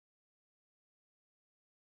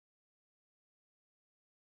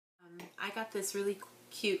I got this really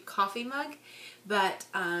cute coffee mug, but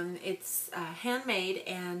it's handmade,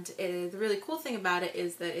 and the really cool thing about it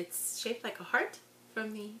is that it's shaped like a heart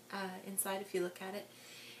from the inside if you look at it.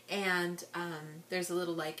 And there's a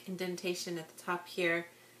little like indentation at the top here,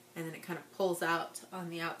 and then it kind of pulls out on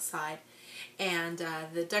the outside. And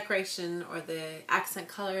the decoration or the accent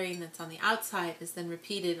coloring that's on the outside is then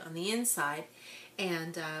repeated on the inside.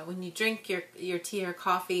 And when you drink your tea or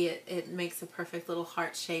coffee, it makes a perfect little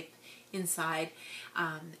heart shape inside.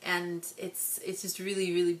 And it's just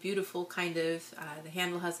really, really beautiful kind of. The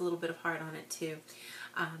handle has a little bit of heart on it too.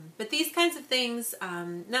 But these kinds of things,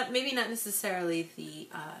 maybe not necessarily the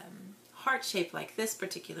heart shape like this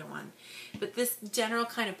particular one, but this general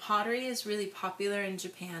kind of pottery is really popular in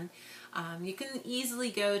Japan. You can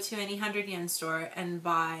easily go to any 100 yen store and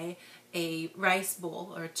buy a rice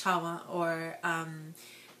bowl or chawa, or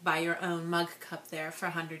buy your own mug cup there for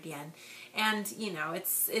 100 yen. And you know,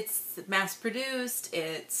 it's mass produced,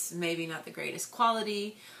 it's maybe not the greatest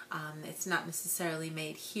quality, it's not necessarily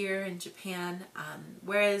made here in Japan,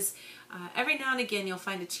 whereas every now and again you'll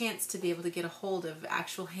find a chance to be able to get a hold of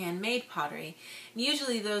actual handmade pottery. And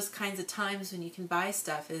usually those kinds of times when you can buy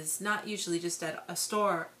stuff is not usually just at a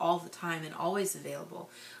store all the time and always available.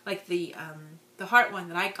 Like the heart one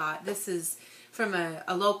that I got, this is from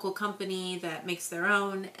a local company that makes their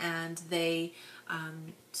own, and they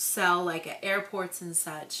sell like at airports and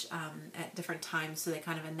such at different times, so they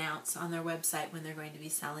kind of announce on their website when they're going to be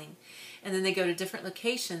selling. And then they go to different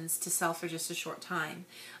locations to sell for just a short time,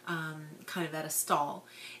 kind of at a stall.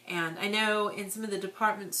 And I know in some of the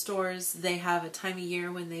department stores they have a time of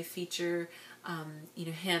year when they feature you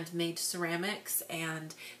know, handmade ceramics,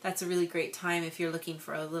 and that's a really great time if you're looking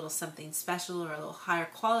for a little something special or a little higher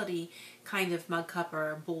quality kind of mug cup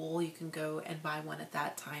or bowl. You can go and buy one at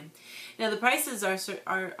that time. Now the prices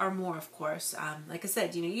are more, of course. Like I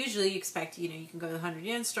said, you know, usually you expect, you know, you can go to the 100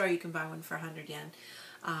 yen store, you can buy one for 100 yen.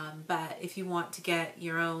 But if you want to get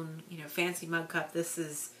your own, you know, fancy mug cup,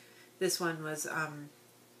 this one was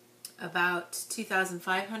about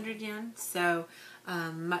 2,500 yen, so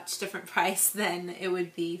much different price than it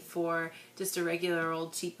would be for just a regular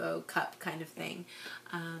old cheapo cup kind of thing.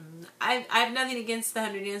 I have nothing against the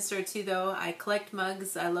 100 yen store too, though. I collect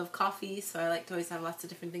mugs. I love coffee, so I like to always have lots of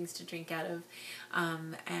different things to drink out of.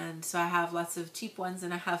 And so I have lots of cheap ones,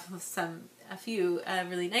 and I have a few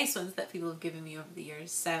really nice ones that people have given me over the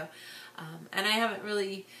years. So, and I haven't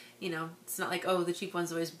really, you know, it's not like, oh, the cheap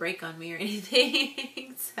ones always break on me or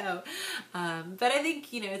anything. So, but I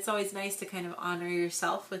think, you know, it's always nice to kind of honor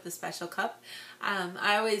yourself with a special cup.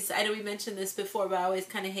 I know we mentioned this before, but I always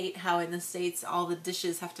kind of hate how in the States all the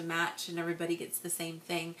dishes have to match and everybody gets the same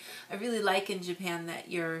thing. I really like in Japan that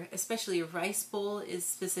especially your rice bowl is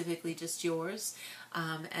specifically just yours,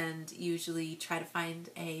 and usually try to find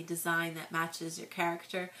a design that matches your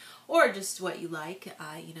character or just what you like.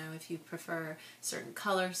 You know, if you prefer certain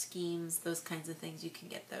color schemes, those kinds of things, you can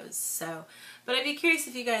get those. So, but I'd be curious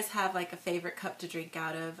if you guys have like a favorite cup to drink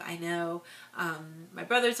out of. I know my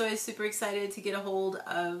brother's always super excited to get a hold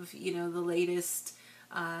of, you know, the latest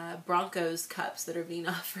Broncos cups that are being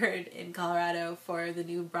offered in Colorado for the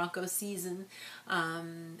new Broncos season.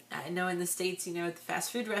 I know in the States, you know, at the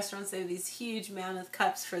fast food restaurants, they have these huge mammoth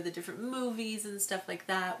cups for the different movies and stuff like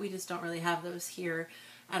that. We just don't really have those here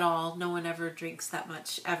at all. No one ever drinks that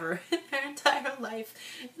much ever in their entire life.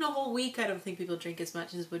 In a whole week, I don't think people drink as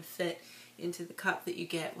much as would fit into the cup that you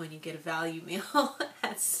get when you get a value meal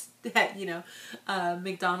at you know,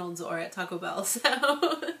 McDonald's or at Taco Bell. So,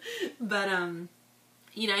 but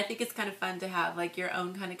you know, I think it's kind of fun to have like your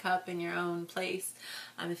own kind of cup in your own place.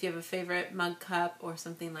 If you have a favorite mug cup or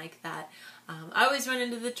something like that. I always run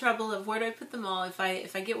into the trouble of where do I put them all? If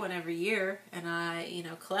I get one every year and I, you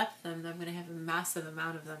know, collect them, I'm going to have a massive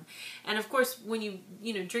amount of them. And of course, when you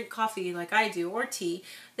know, drink coffee like I do, or tea,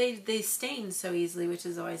 they stain so easily, which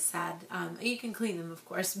is always sad. You can clean them, of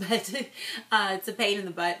course, but it's a pain in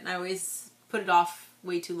the butt, and I always put it off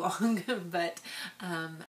way too long. But